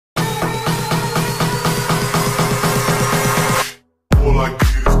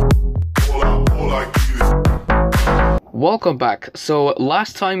welcome back. So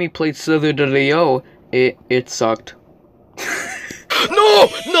last time we played Slither.io, it sucked. No!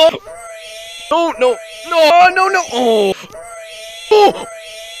 No! No! No! No! No! No! Oh! Oh!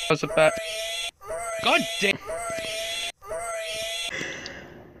 That's a bat. God damn.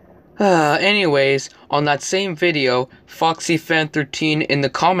 Anyways, on that same video, FoxyFan13 in the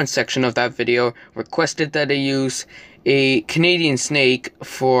comment section of that video requested that I use a Canadian snake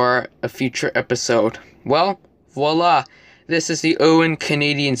for a future episode. Well, voila, this is the Owen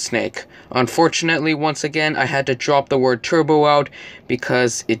Canadian snake. Unfortunately, once again, I had to drop the word turbo out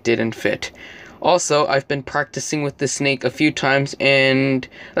because it didn't fit. Also, I've been practicing with this snake a few times, and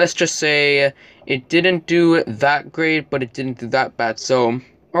let's just say it didn't do that great, but it didn't do that bad, so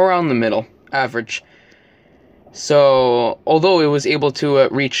around the middle, average. So, although it was able to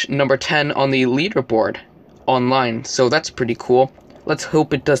reach number 10 on the leaderboard online, so that's pretty cool. Let's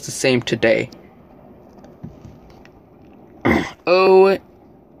hope it does the same today. Oh,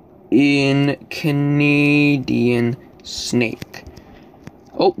 in Canadian snake.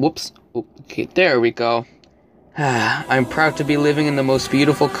 Oh, whoops. Oh, okay, there we go. I'm proud to be living in the most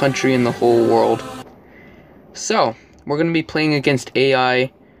beautiful country in the whole world. So, we're going to be playing against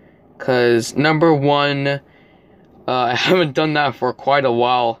AI, because number one, I haven't done that for quite a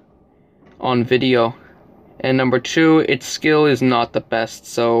while on video. And number two, its skill is not the best,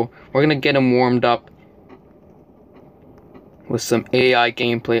 so we're going to get him warmed up with some AI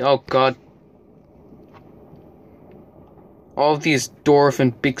gameplay. Oh god. All of these dwarf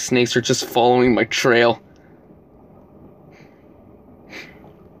and big snakes are just following my trail.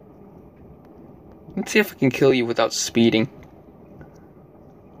 Let's see if I can kill you without speeding.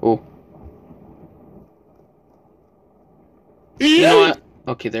 Oh. You know what?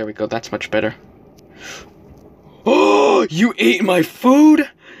 Okay, there we go. That's much better. Oh, you ate my food?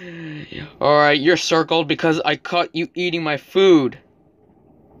 Alright, you're circled because I caught you eating my food.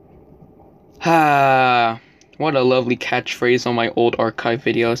 Ah, what a lovely catchphrase on my old archive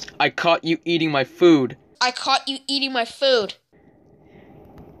videos. I caught you eating my food. I caught you eating my food.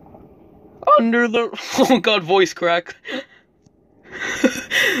 Under the... Oh god, voice crack.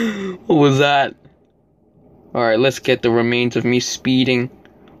 What was that? Alright, let's get the remains of me speeding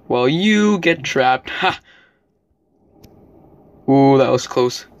while you get trapped. Ha! Ooh, that was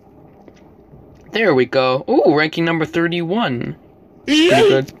close. There we go. Ooh, ranking number 31. Pretty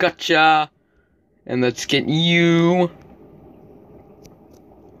good. Gotcha! And let's get you.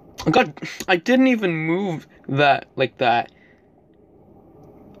 Oh god, I didn't even move that like that.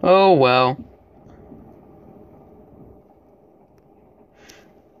 Oh well.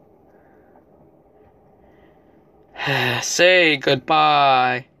 Say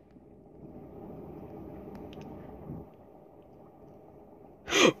goodbye.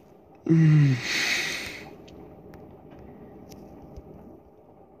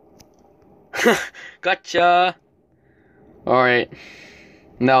 Gotcha. Alright.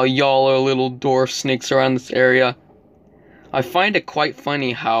 Now y'all are little dwarf snakes around this area. I find it quite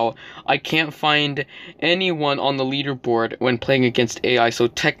funny how I can't find anyone on the leaderboard when playing against AI, so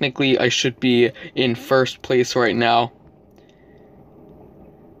technically I should be in first place right now.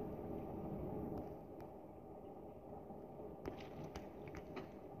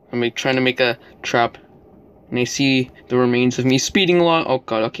 I'm trying to make a trap, and I see the remains of me speeding along. Oh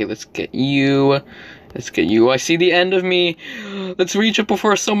god, okay, let's get you. Let's get you. I see the end of me. Let's reach it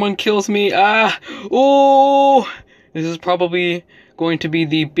before someone kills me. Ah! Oh! This is probably going to be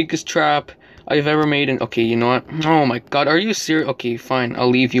the biggest trap I've ever made. And okay, you know what? Oh my god, are you serious? Okay, fine. I'll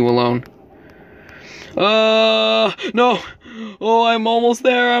leave you alone. No! Oh, I'm almost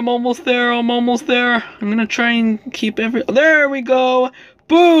there. I'm almost there. I'm almost there. I'm gonna try and keep There we go!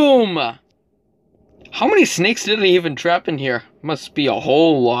 Boom! How many snakes did I even trap in here? Must be a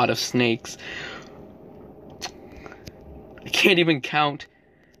whole lot of snakes. I can't even count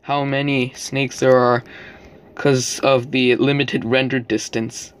how many snakes there are because of the limited render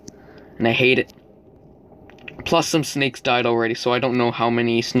distance, and I hate it. Plus some snakes died already, so I don't know how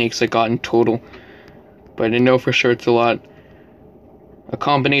many snakes I got in total, but I know for sure it's a lot. A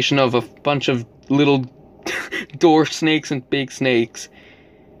combination of a bunch of little dwarf snakes and big snakes.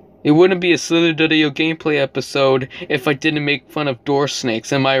 It wouldn't be a Slither.io gameplay episode if I didn't make fun of dwarf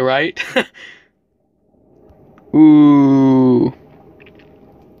snakes, am I right? Ooh.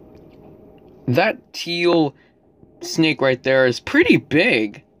 That teal snake right there is pretty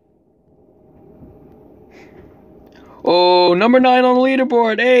big. Oh, number 9 on the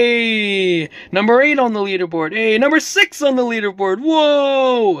leaderboard, hey! Number 8 on the leaderboard, hey! Number 6 on the leaderboard,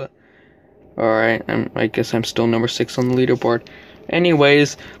 whoa! Alright, I guess I'm still number 6 on the leaderboard.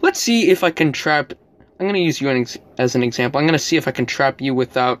 Anyways, let's see if I can trap I'm gonna use you as an example. I'm gonna see if I can trap you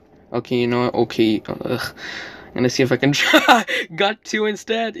without... Okay, you know what? Okay, ugh. I'm gonna see if I can... Got two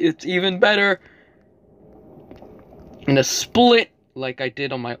instead. It's even better. I'm gonna split like I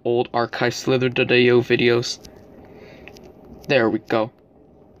did on my old archive Slither.io videos. There we go.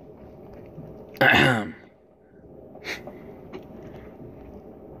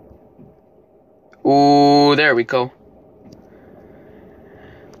 Ooh, there we go.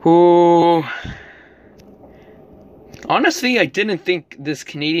 Ooh. Honestly, I didn't think this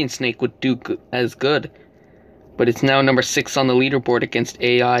Canadian snake would do as good. But it's now number 6 on the leaderboard against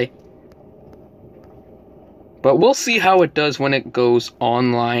AI. But we'll see how it does when it goes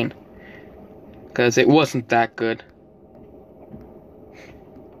online. Because it wasn't that good.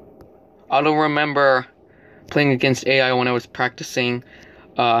 I don't remember playing against AI when I was practicing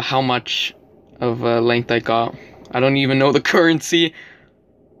how much of length I got. I don't even know the currency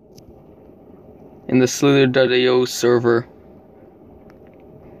in the Slither.io server.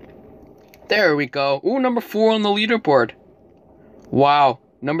 There we go. Ooh, number 4 on the leaderboard. Wow.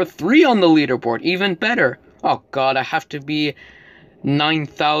 Number 3 on the leaderboard. Even better. Oh god, I have to be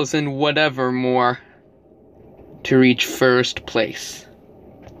 9,000 whatever more to reach first place.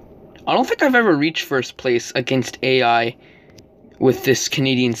 I don't think I've ever reached first place against AI with this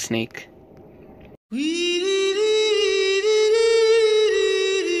Canadian snake.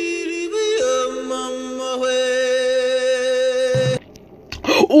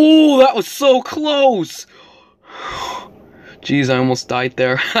 Oh, that was so close! Jeez, I almost died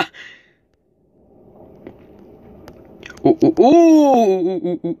there. Ooh, ooh, ooh,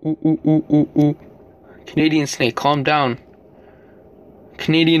 ooh, ooh, ooh, ooh, ooh, ooh. Canadian snake, calm down.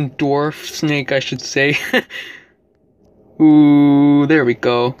 Canadian dwarf snake, I should say. Ooh, there we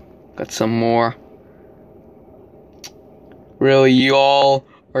go. Got some more. Really, y'all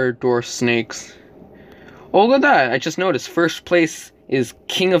are dwarf snakes. Oh, look at that. I just noticed. First place is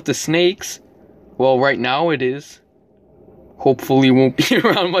King of the Snakes. Well, right now it is. Hopefully won't be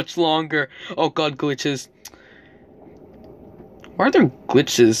around much longer. Oh god, glitches. Why are there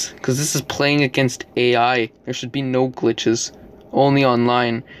glitches? Because this is playing against AI. There should be no glitches. Only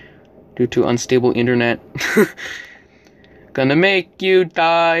online. Due to unstable internet. Gonna make you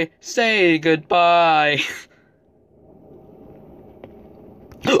die. Say goodbye.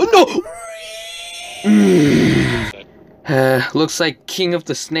 Oh no! Looks like King of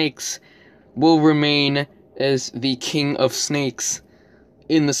the Snakes will remain as the King of Snakes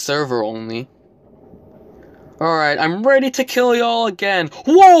in the server only. Alright, I'm ready to kill y'all again.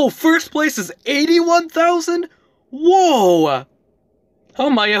 Whoa! First place is 81,000? Whoa! How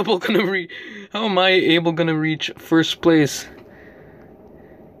am I able gonna reach first place?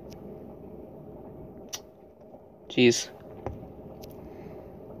 Jeez.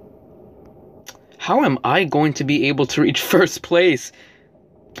 How am I going to be able to reach first place?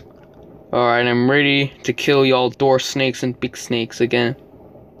 Alright, I'm ready to kill y'all door snakes and big snakes again.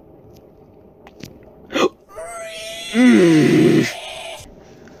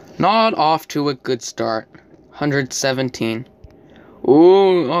 Not off to a good start. 117.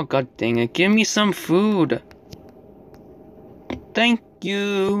 Ooh, oh god dang it. Give me some food. Thank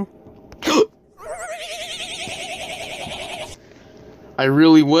you. I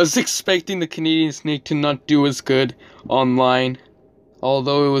really was expecting the Canadian snake to not do as good online.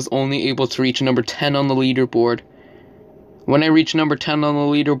 Although it was only able to reach number 10 on the leaderboard. When I reached number 10 on the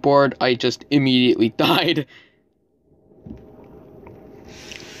leaderboard, I just immediately died.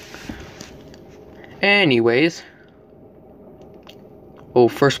 Anyways. Oh,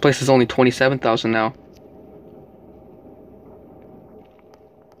 first place is only 27,000 now.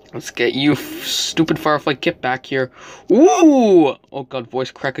 Let's get you, stupid Firefly, get back here. Ooh! Oh god, voice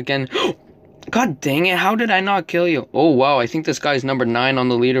crack again. God dang it, how did I not kill you? Oh wow, I think this guy's number 9 on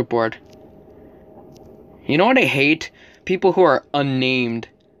the leaderboard. You know what I hate? People who are unnamed.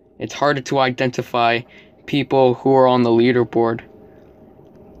 It's harder to identify people who are on the leaderboard.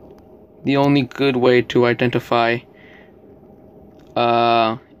 The only good way to identify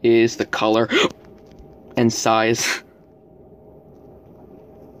is the color and size.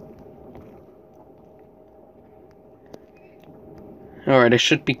 Alright, I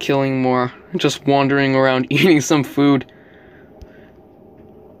should be killing more. Just wandering around eating some food.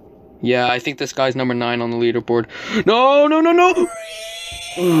 Yeah, I think this guy's number 9 on the leaderboard. No, no, no, no!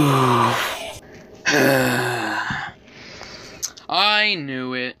 I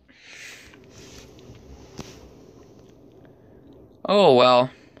knew it. Oh well.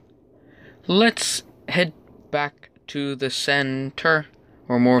 Let's head back to the center,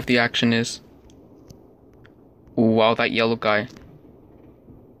 where more of the action is. Ooh, wow, that yellow guy.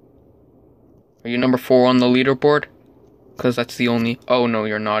 Are you number 4 on the leaderboard? Because that's the only... Oh, no,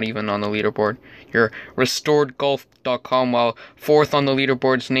 you're not even on the leaderboard. You're restoredgolf.com, while 4th on the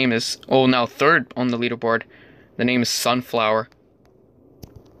leaderboard's name is... Oh, now 3rd on the leaderboard. The name is Sunflower.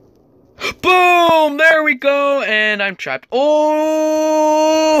 Boom! There we go! And I'm trapped.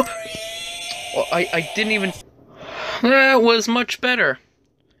 Oh! Well, I didn't even... That was much better.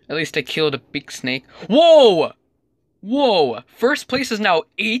 At least I killed a big snake. Whoa! Whoa! First place is now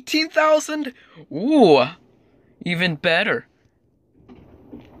 18,000? Ooh! Even better.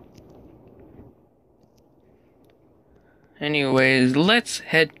 Anyways, let's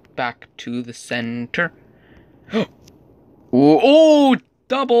head back to the center. Oh,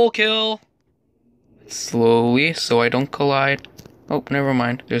 double kill! Slowly, so I don't collide. Oh, never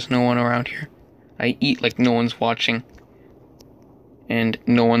mind. There's no one around here. I eat like no one's watching. And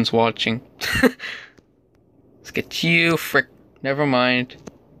no one's watching. Let's get you, frick. Never mind.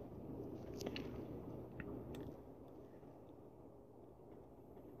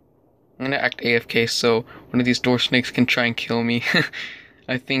 I'm gonna act AFK so one of these door snakes can try and kill me.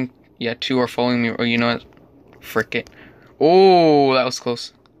 I think, yeah, 2 are following me. Or you know what? Frick it. Oh, that was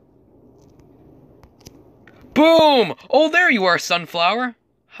close. Boom! Oh, there you are, Sunflower.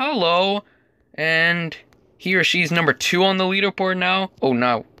 Hello. And he or she's number 2 on the leaderboard now. Oh,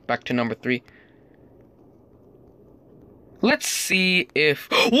 now back to number 3. Let's see if...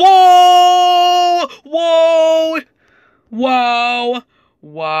 Whoa! Whoa! Wow!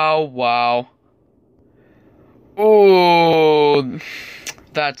 Wow, wow. Oh,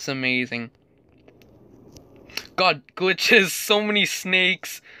 that's amazing. God, glitches, so many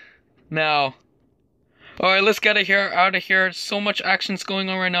snakes. Now. Alright, let's get out of here. So much action's going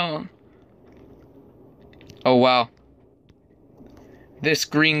on right now. Oh, wow. This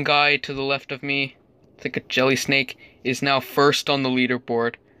green guy to the left of me, it's like a jelly snake, is now 1st on the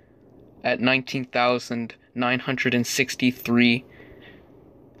leaderboard at 19,963.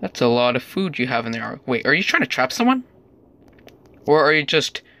 That's a lot of food you have in there. Wait, are you trying to trap someone? Or are you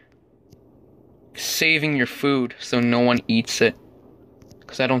just saving your food so no one eats it?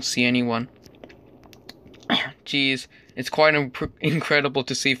 Because I don't see anyone. Jeez, it's quite incredible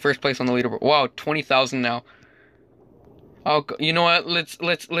to see 1st place on the leaderboard. Wow, 20,000 now. Oh, you know what?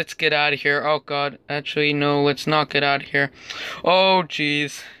 Let's get out of here. Oh God, actually no, let's not get out of here. Oh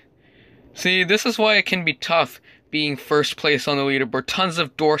jeez. See, this is why it can be tough being 1st place on the leaderboard. Tons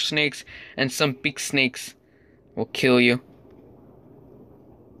of door snakes and some big snakes will kill you.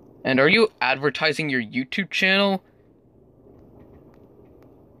 And are you advertising your YouTube channel?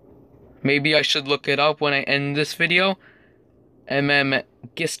 Maybe I should look it up when I end this video.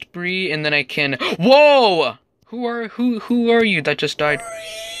 Gistbree, and then I can... Whoa! Who are you that just died?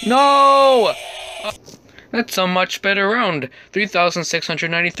 No! That's a much better round.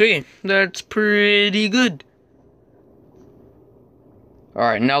 3,693. That's pretty good.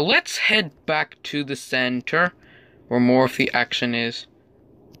 Alright, now let's head back to the center, where more of the action is.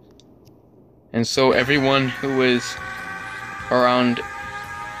 And so everyone who is around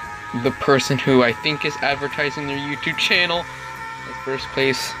the person who I think is advertising their YouTube channel in 1st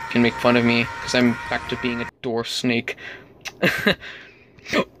place can make fun of me, because I'm back to being a door snake.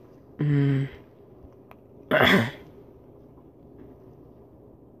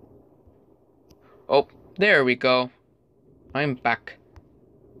 Oh, there we go. I'm back.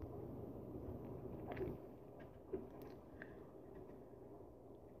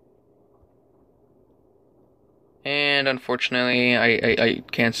 And unfortunately, I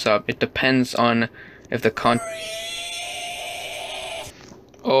can't sub. It depends on if the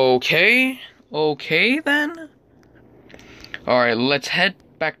Okay then. Alright, let's head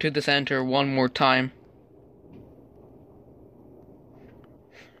back to the center one more time.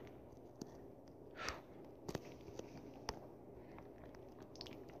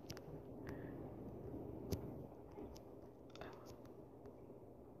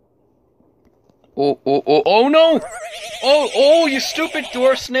 Oh no! Oh, you stupid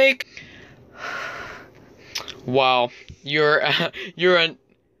door snake! Wow, you're a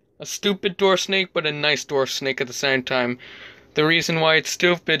stupid door snake, but a nice door snake at the same time. The reason why it's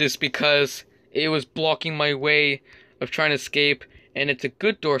stupid is because it was blocking my way of trying to escape, and it's a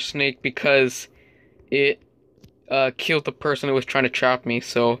good door snake because it killed the person who was trying to trap me.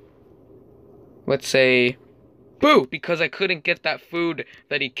 So let's say boo, because I couldn't get that food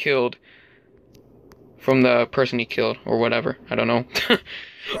that he killed from the person he killed, or whatever. I don't know.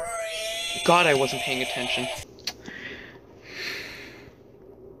 God, I wasn't paying attention.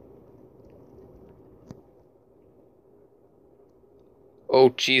 Oh,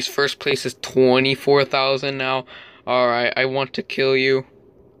 geez, 1st place is 24,000 now. Alright, I want to kill you.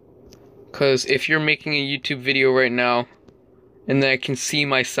 Because if you're making a YouTube video right now, and then I can see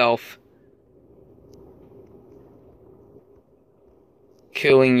myself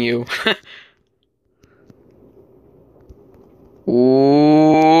killing you.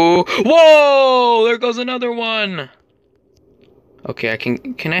 Ooh! Whoa! There goes another one! Okay,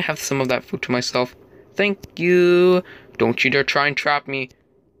 can I have some of that food to myself? Thank you! Don't you dare try and trap me.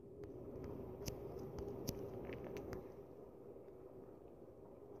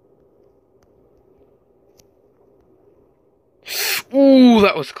 Ooh,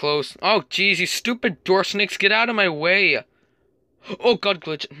 that was close. Oh, jeez, you stupid door snakes, get out of my way! Oh, God,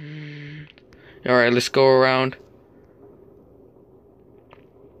 glitch. Alright, let's go around.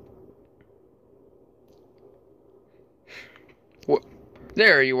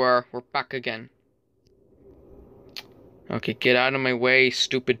 There you are. We're back again. Okay, get out of my way,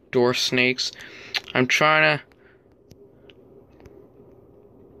 stupid door snakes. I'm trying to...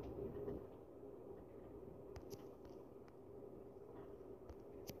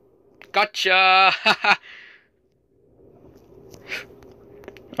 Gotcha!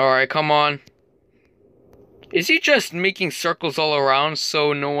 Alright, come on. Is he just making circles all around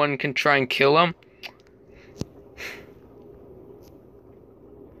so no one can try and kill him?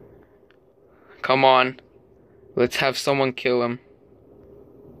 Come on. Let's have someone kill him.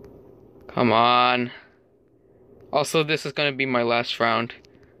 Come on. Also, this is gonna be my last round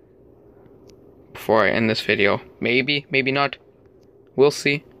before I end this video. Maybe, maybe not. We'll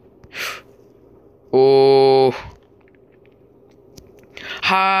see. Oh.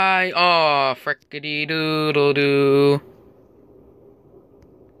 Hi. Oh, frickety doodle doo.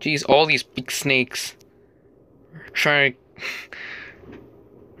 Jeez, all these big snakes are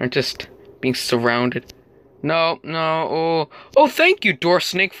just being surrounded. No, no, oh. Oh, thank you, door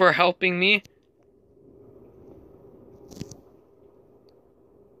snake, for helping me.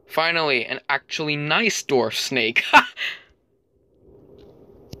 Finally, an actually nice door snake.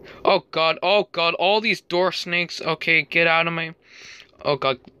 Oh god, all these door snakes. Okay, get out of my... Oh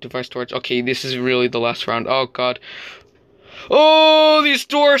god, device storage. Okay, this is really the last round. Oh god. Oh, these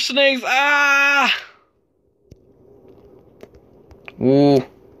door snakes! Ah! Ooh.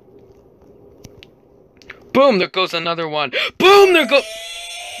 Boom, there goes another one. Boom, there goes...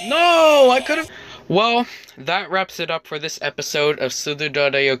 No, I could've... Well, that wraps it up for this episode of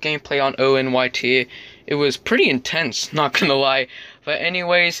Sulu.io gameplay on ONYT. It was pretty intense, not gonna lie. But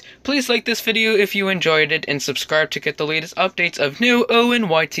anyways, please like this video if you enjoyed it, and subscribe to get the latest updates of new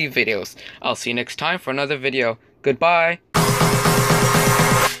ONYT videos. I'll see you next time for another video. Goodbye!